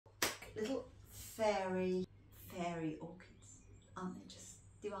little fairy orchids. Aren't they just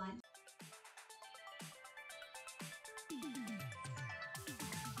divine?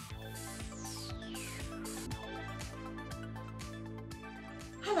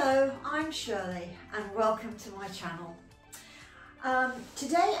 Hello, I'm Shirley and welcome to my channel.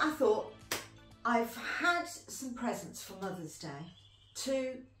 Today I thought I've had some presents for Mother's Day.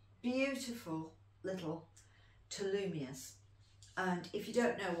 Two beautiful little Tolumnias. And if you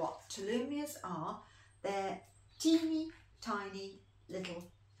don't know what Tolumnias are, they're teeny tiny little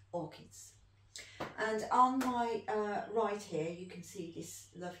orchids. And on my right here you can see this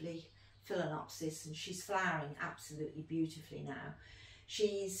lovely Phalaenopsis, and she's flowering absolutely beautifully now.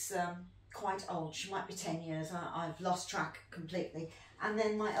 She's quite old, she might be 10 years, I've lost track completely. And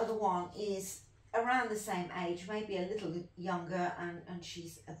then my other one is around the same age, maybe a little younger, and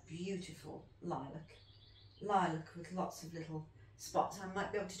she's a beautiful lilac with lots of little spots. I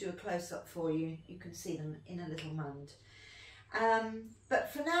might be able to do a close-up for you, you can see them in a little moment.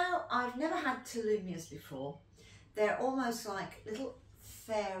 But for now, I've never had Tolumnias before. They're almost like little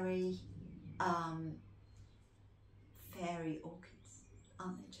fairy orchids,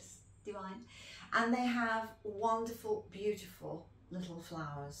 aren't they just divine? And they have wonderful, beautiful little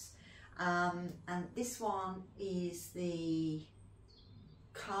flowers. And this one is the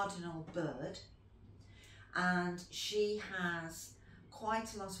Cardinal bird, and she has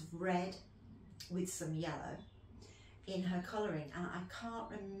quite a lot of red with some yellow in her colouring, and I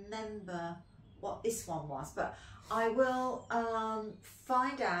can't remember what this one was, but I will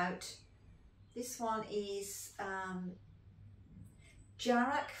find out. This one is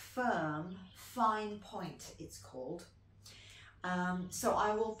Jairak Firm Fine Point, it's called. So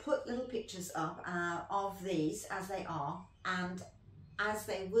I will put little pictures up of these as they are, and as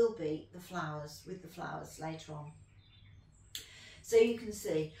they will be the flowers, with the flowers later on. So you can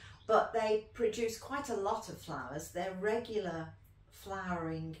see, but they produce quite a lot of flowers. They're regular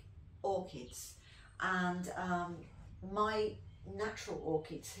flowering orchids, and my natural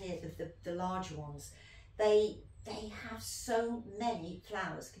orchids here, the larger ones, they have so many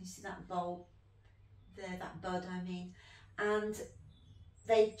flowers. Can you see that bulb there, that bud I mean? And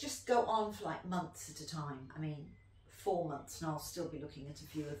they just go on for like months at a time. I mean 4 months, and I'll still be looking at a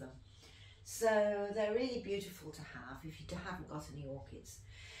few of them. So they're really beautiful to have if you haven't got any orchids.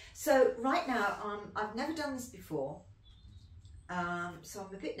 So right now, I've never done this before, so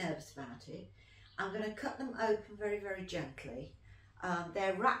I'm a bit nervous about it. I'm going to cut them open very, very gently.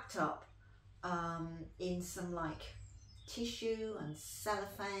 They're wrapped up in some like tissue and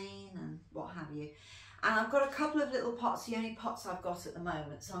cellophane and what have you. And I've got a couple of little pots, the only pots I've got at the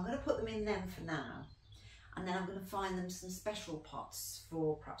moment, so I'm going to put them in them for now. And then I'm going to find them some special pots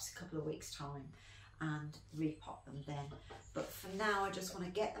for perhaps a couple of weeks' time and repot them then. But for now, I just want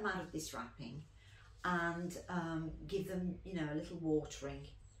to get them out of this wrapping and give them, you know, a little watering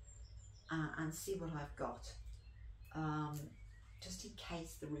and see what I've got, just in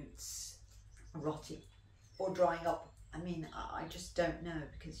case the roots are rotting or drying up. I mean, I just don't know,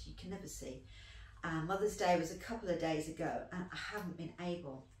 because you can never see. Mother's Day was a couple of days ago, and I haven't been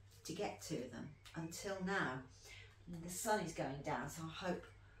able to get to them until now. And the sun is going down, so I hope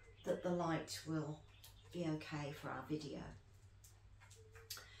that the light will be okay for our video.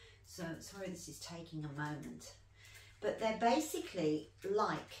 So sorry this is taking a moment, but they're basically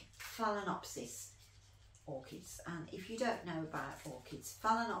like Phalaenopsis orchids. And if you don't know about orchids,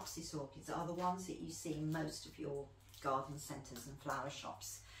 Phalaenopsis orchids are the ones that you see in most of your garden centres and flower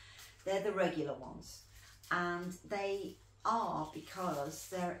shops. They're the regular ones, and they are because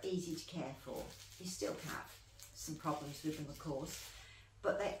they're easy to care for. You still have some problems with them, of course,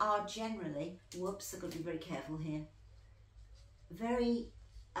 but they are generally, whoops, I've got to be very careful here, very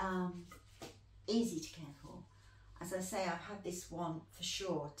easy to care for. As I say, I've had this one for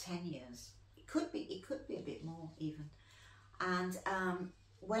sure 10 years. It could be a bit more even. And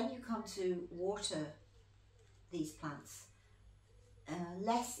when you come to water these plants,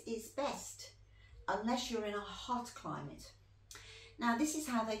 less is best, unless you're in a hot climate. Now this is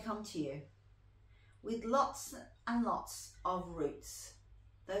how they come to you, with lots and lots of roots.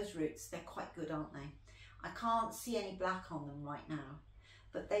 Those roots, they're quite good, aren't they? I can't see any black on them right now,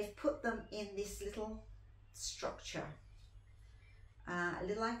 but they've put them in this little structure,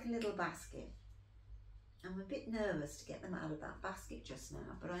 like a little basket. I'm a bit nervous to get them out of that basket just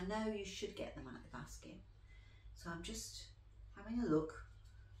now, but I know you should get them out of the basket. So I'm just having a look,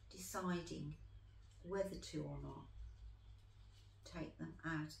 deciding whether to or not take them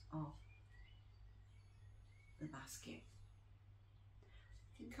out of the basket.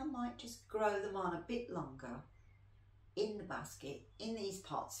 I think I might just grow them on a bit longer in the basket, in these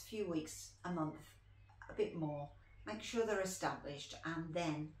pots, a few weeks, a month, a bit more. Make sure they're established, and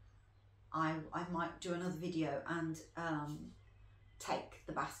then I might do another video and take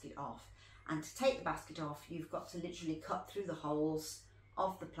the basket off. And to take the basket off, you've got to literally cut through the holes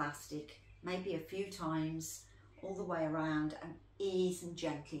of the plastic, maybe a few times all the way around, and ease and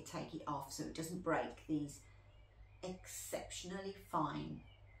gently take it off so it doesn't break these exceptionally fine,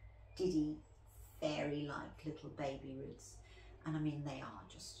 diddy, fairy-like little baby roots. And I mean, they are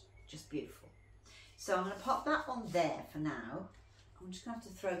just beautiful. So I'm going to pop that on there for now. I'm just going to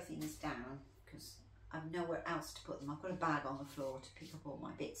have to throw things down because I've nowhere else to put them. I've got a bag on the floor to pick up all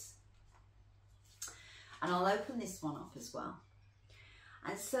my bits. And I'll open this one up as well.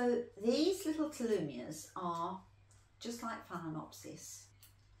 And so these little Tolumnias are just like Phalaenopsis.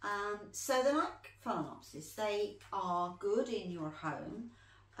 So they're like Phalaenopsis. They are good in your home.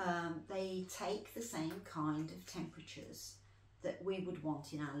 They take the same kind of temperatures that we would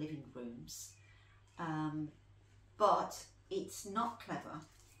want in our living rooms. But it's not clever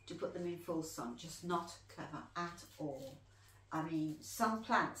to put them in full sun, just not clever at all. I mean, some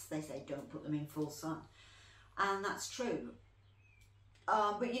plants, they say don't put them in full sun, and that's true.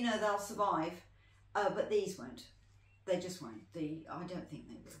 But you know, they'll survive, but these won't. They just won't. I don't think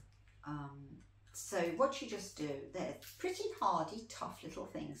they will. So what you just do, they're pretty hardy, tough little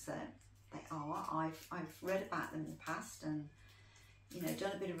things. They are. I've read about them in the past and, you know,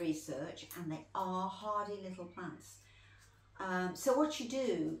 done a bit of research, and they are hardy little plants. So what you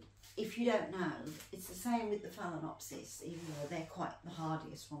do, if you don't know, it's the same with the Phalaenopsis, even though they're quite the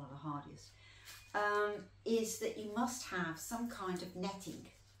hardiest, one of the hardiest, is that you must have some kind of netting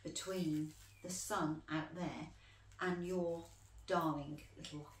between the sun out there and your darling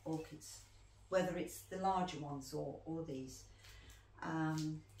little orchids, whether it's the larger ones or these.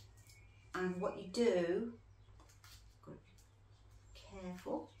 And what you do, got to be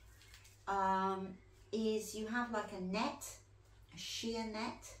careful, is you have like a net, a sheer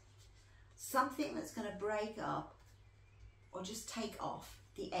net, something that's going to break up or just take off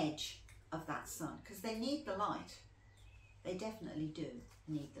the edge of that sun, because they need the light. They definitely do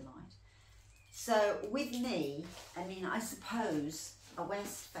need the light. So with me, I mean, I suppose a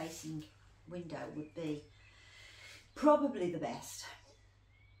west facing window would be probably the best.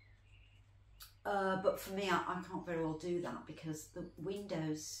 But for me, I can't very well do that, because the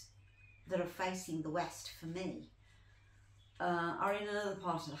windows that are facing the west for me are in another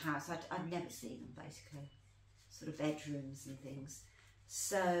part of the house. I'd never see them, basically, sort of bedrooms and things.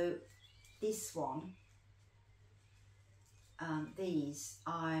 So this one, these,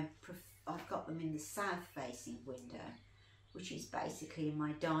 I've got them in the south facing window, which is basically in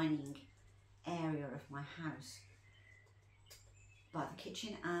my dining area of my house by the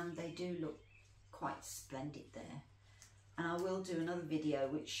kitchen, and they do look quite splendid there. And I will do another video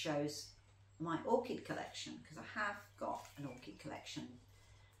which shows my orchid collection, because I have got an orchid collection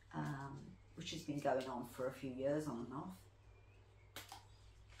which has been going on for a few years on and off.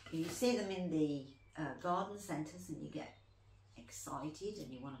 You see them in the garden centres and you get excited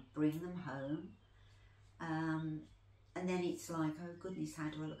and you want to bring them home, and then it's like, oh goodness, how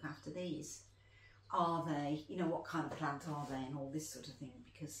do I look after these? Are they, you know, what kind of plant are they, and all this sort of thing,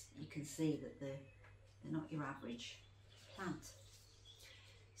 because you can see that they're not your average plant.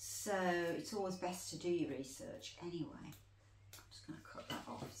 So it's always best to do your research anyway. I'm just going to cut that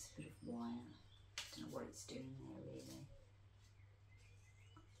off. It's a bit of wire. I don't know what it's doing there really.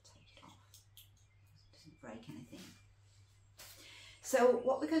 Take it off. It doesn't break anything. So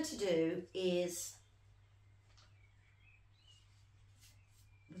what we're going to do is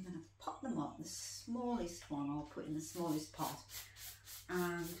we're going to pop them up. The smallest one I'll put in the smallest pot,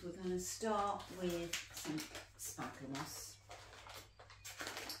 and we're going to start with some sparkle moss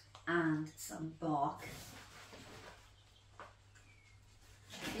and some bark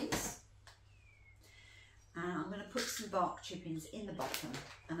chippings, and I'm going to put some bark chippings in the bottom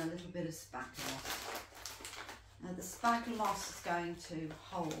and a little bit of sparkle moss. Now the sparkle moss is going to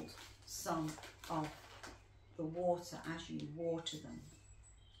hold some of the water as you water them,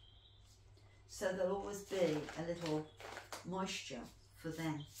 so there'll always be a little moisture for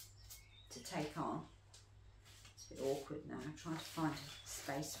them to take on. It's a bit awkward now, I'm trying to find a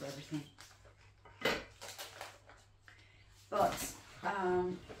space for everything. But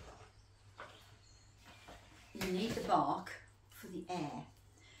you need the bark for the air.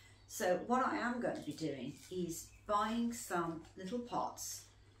 So what I am going to be doing is buying some little pots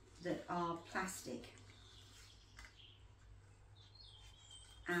that are plastic,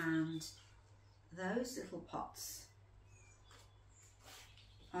 and those little pots,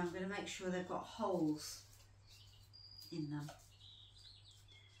 I'm going to make sure they've got holes in them.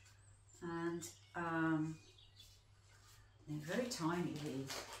 And they're very tiny,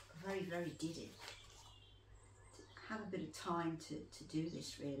 these, very, very diddy. Have a bit of time to do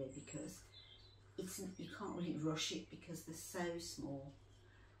this really, because you can't really rush it because they're so small.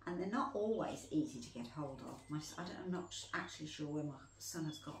 And they're not always easy to get hold of. I'm not actually sure where my son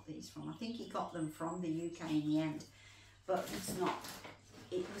has got these from. I think he got them from the UK in the end, but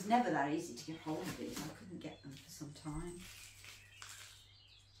it was never that easy to get hold of these. I couldn't get them for some time.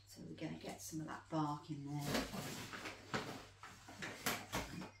 So we're going to get some of that bark in there.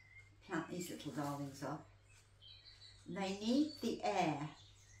 Plant these little darlings up. They need the air.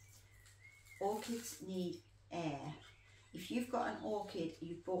 Orchids need air. If you've got an orchid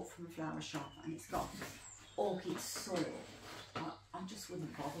you've bought from a flower shop and it's got orchid soil, I just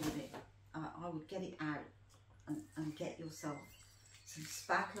wouldn't bother with it. I would get it out and get yourself some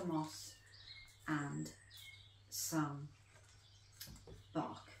sphagnum moss and some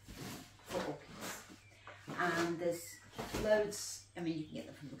bark for orchids. And there's loads, I mean, you can get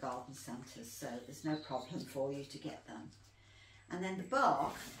them from the garden centres, so there's no problem for you to get them. And then the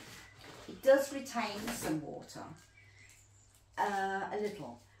bark, it does retain some water, a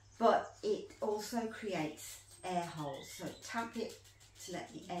little, but it also creates air holes. So tap it to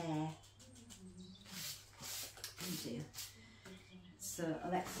let the air, oh dear, so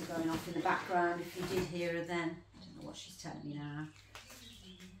Alexa going off in the background, if you did hear her then, I don't know what she's telling me now,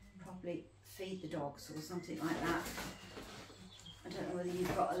 probably feed the dogs or something like that. I don't know whether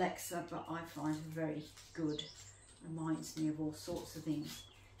you've got Alexa, but I find her very good, reminds me of all sorts of things.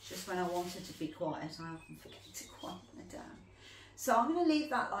 It's just when I want her to be quiet, I often forget to quiet her down. So I'm going to leave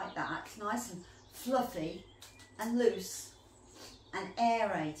that like that. It's nice and fluffy and loose and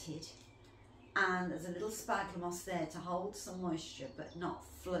aerated. And there's a little sphagnum moss there to hold some moisture but not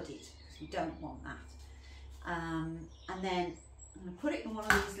flood it, because we don't want that. And then I'm going to put it in one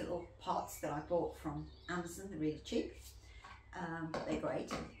of these little pots that I bought from Amazon. They're really cheap, but they're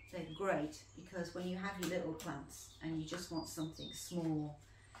great. They're great because when you have your little plants and you just want something small,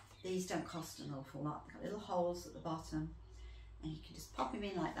 these don't cost an awful lot. They've got little holes at the bottom, and you can just pop them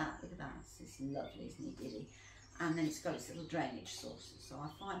in like that. Look at that, it's lovely, isn't it, Diddy? And then it's got its little drainage sources. So I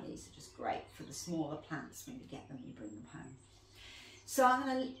find these are just great for the smaller plants when you get them and you bring them home. So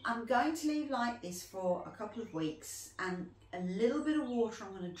I'm going to leave like this for a couple of weeks, and a little bit of water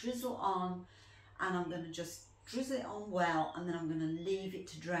I'm going to drizzle on, and I'm going to just drizzle it on well, and then I'm going to leave it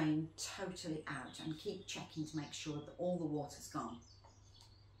to drain totally out and keep checking to make sure that all the water's gone.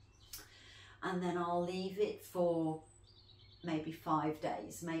 And then I'll leave it for maybe 5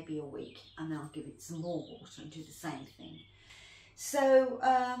 days, maybe a week, and then I'll give it some more water and do the same thing. So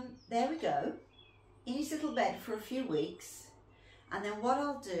there we go, in his little bed for a few weeks. And then what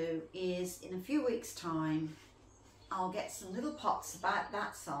I'll do is, in a few weeks time, I'll get some little pots about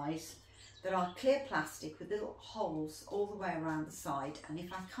that size that are clear plastic with little holes all the way around the side. And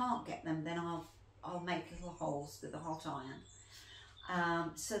if I can't get them, then I'll make little holes with a hot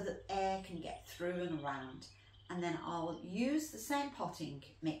iron, so that air can get through and around. And then I'll use the same potting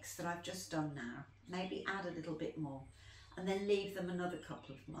mix that I've just done now, maybe add a little bit more, and then leave them another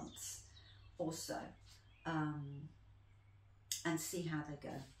couple of months or so, and see how they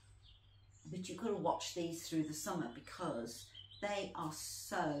go. But you've got to watch these through the summer because they are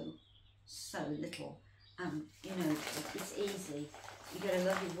so little. You know, it's easy. You get a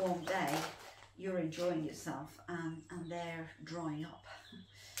lovely warm day, you're enjoying yourself, and they're drying up.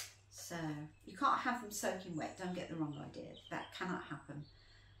 So you can't have them soaking wet, don't get the wrong idea, that cannot happen.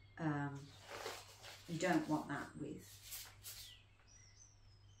 You don't want that with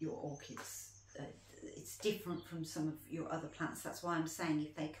your orchids. It's different from some of your other plants. That's why I'm saying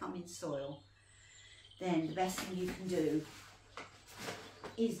if they come in soil, then the best thing you can do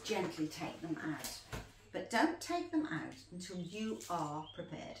is gently take them out. But don't take them out until you are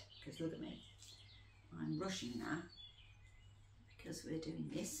prepared, because look at me, I'm rushing now because we're doing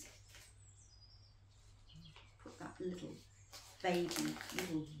this. Put that little baby,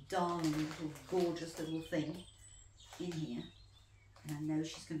 little darling, little gorgeous little thing in here. And I know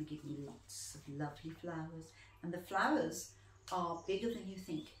she's going to give me lots of lovely flowers. And the flowers are bigger than you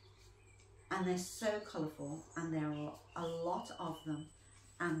think. And they're so colourful, and there are a lot of them,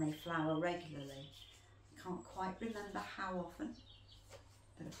 and they flower regularly. I can't quite remember how often,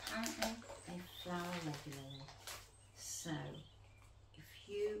 but apparently they flower regularly. So if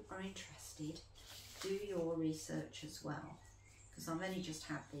you are interested, do your research as well, because I've only just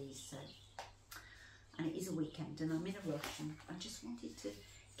had these, so, and it is a weekend and I'm in a rush, and I just wanted to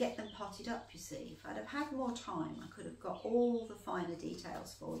get them potted up, you see. If I'd have had more time, I could have got all the finer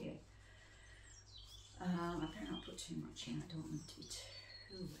details for you. I better not put too much in. I don't want them to be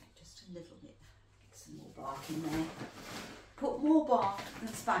too wet, just a little bit. Get some more bark in there. Put more bark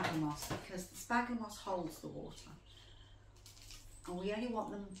than sphagnum moss because the sphagnum moss holds the water. And we only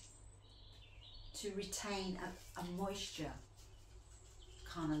want them to retain a moisture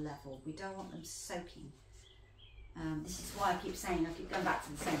kind of level. We don't want them soaking. This is why I keep saying, I keep going back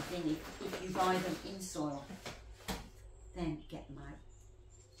to the same thing. If you buy them in soil, then get them out.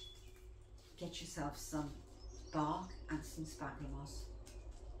 Get yourself some bark and some sphagnum moss.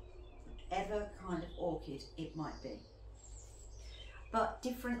 Whatever kind of orchid it might be. But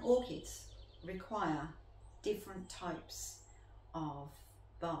different orchids require different types of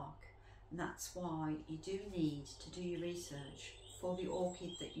bark. And that's why you do need to do your research for the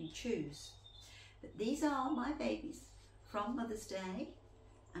orchid that you choose. But these are my babies from Mother's Day,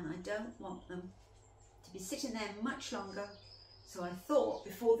 and I don't want them to be sitting there much longer. So I thought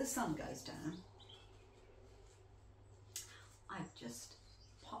before the sun goes down, I'd just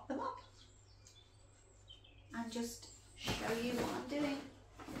pop them up and just show you what I'm doing.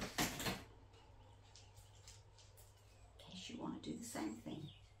 In case you want to do the same thing.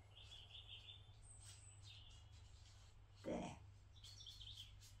 There.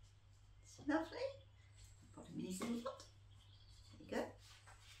 It's lovely. Put him in his little pot. There you go.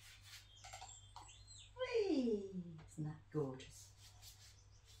 Whee! Isn't that gorgeous?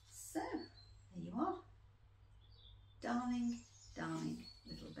 So, there you are. Darling, darling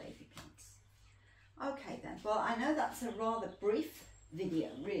little baby plants. Okay then, well I know that's a rather brief video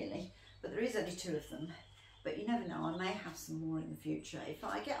really, but there is only 2 of them. But you never know, I may have some more in the future. If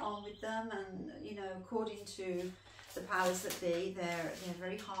I get on with them and, you know, according to the powers that be, they're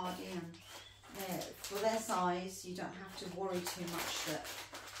very hardy and for their size, you don't have to worry too much that,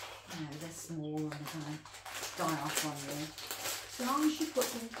 you know, they're small and they're going to die off on you. So long as you put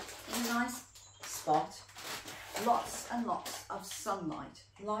them in a nice spot, lots and lots of sunlight,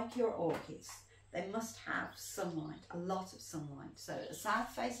 like your orchids. They must have sunlight, a lot of sunlight. So a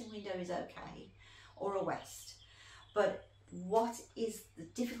south-facing window is okay, or a west. But what is the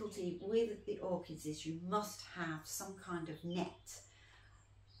difficulty with the orchids is you must have some kind of net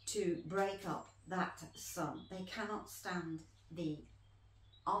to break up that sun. They cannot stand the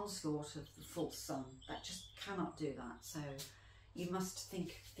onslaught of the full sun. That just cannot do that. So you must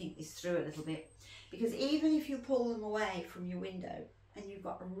think this through a little bit, because even if you pull them away from your window and you've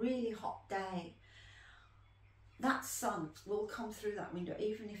got a really hot day, that sun will come through that window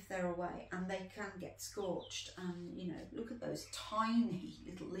even if they're away, and they can get scorched. And you know, look at those tiny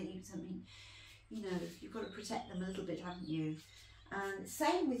little leaves. I mean, you know, you've got to protect them a little bit, haven't you? And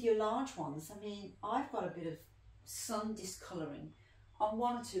same with your large ones. I mean, I've got a bit of sun discolouring on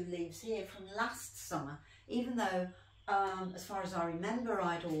 1 or 2 leaves here from last summer, even though as far as I remember,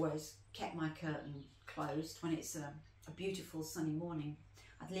 I'd always kept my curtain closed. When it's a beautiful sunny morning,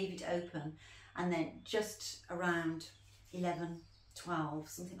 I'd leave it open, and then just around 11, 12,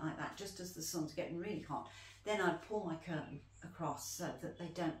 something like that, just as the sun's getting really hot, then I'd pull my curtain across so that they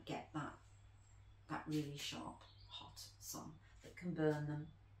don't get that really sharp, hot sun that can burn them.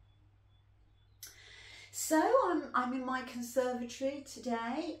 So I'm in my conservatory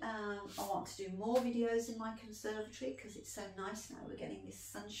today. I want to do more videos in my conservatory because it's so nice now. We're getting this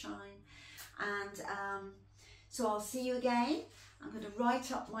sunshine, and so I'll see you again. I'm going to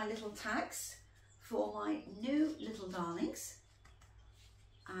write up my little tags for my new little darlings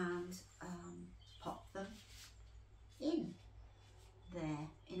and pop them in there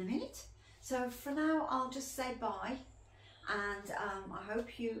in a minute. So for now, I'll just say bye. And I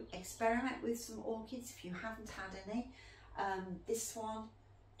hope you experiment with some orchids if you haven't had any. This one,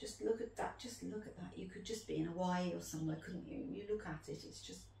 just look at that, You could just be in Hawaii or somewhere, couldn't you? You look at it, it's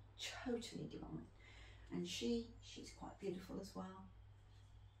just totally divine. And she's quite beautiful as well.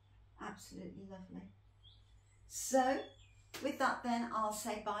 Absolutely lovely. So with that then, I'll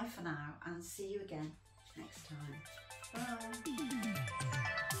say bye for now and see you again next time.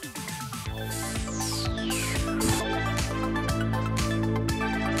 Bye.